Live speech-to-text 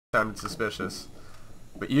sounded suspicious.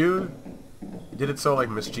 But you did it so like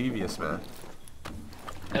mischievous, man.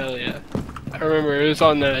 Hell yeah. I remember it was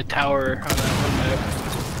on the tower on that one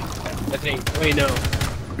map. I think. Wait, no.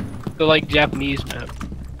 The like Japanese map.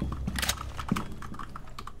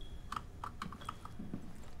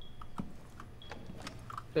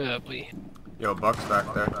 Please. Yo, Buck's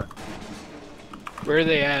back there. Where are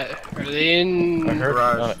they at? Are they in? I heard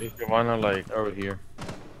Garage. if you wanna like over here.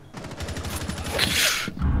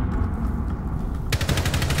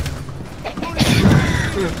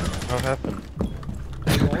 What happened?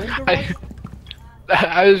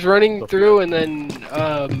 I was running through and then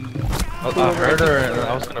I heard her and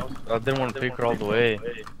I didn't want to pick her all the way.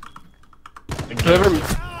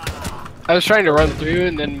 I was trying to run through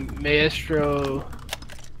and then Maestro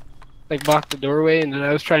like blocked the doorway and then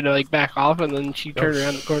I was trying to like back off and then she turned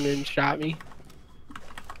around the corner and shot me.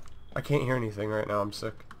 I can't hear anything right now, I'm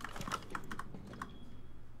sick.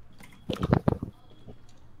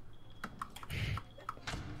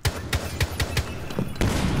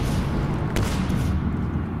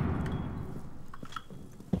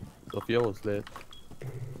 Sophia was lit.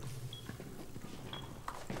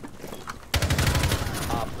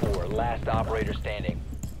 Op 4, last operator standing.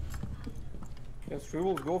 Yes, we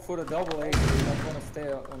will go for the double A. We're not gonna stay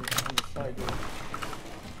on the side.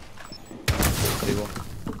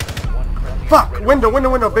 Fuck!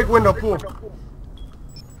 Window, big window, pool.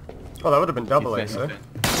 Oh, that would have been double ace, eh?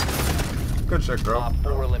 Good shit, girl. Op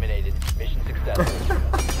 4 eliminated. Mission successful.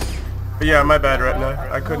 But yeah, my bad right now.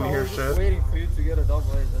 I couldn't hear I was shit. waiting for you to get a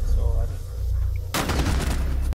double A. That's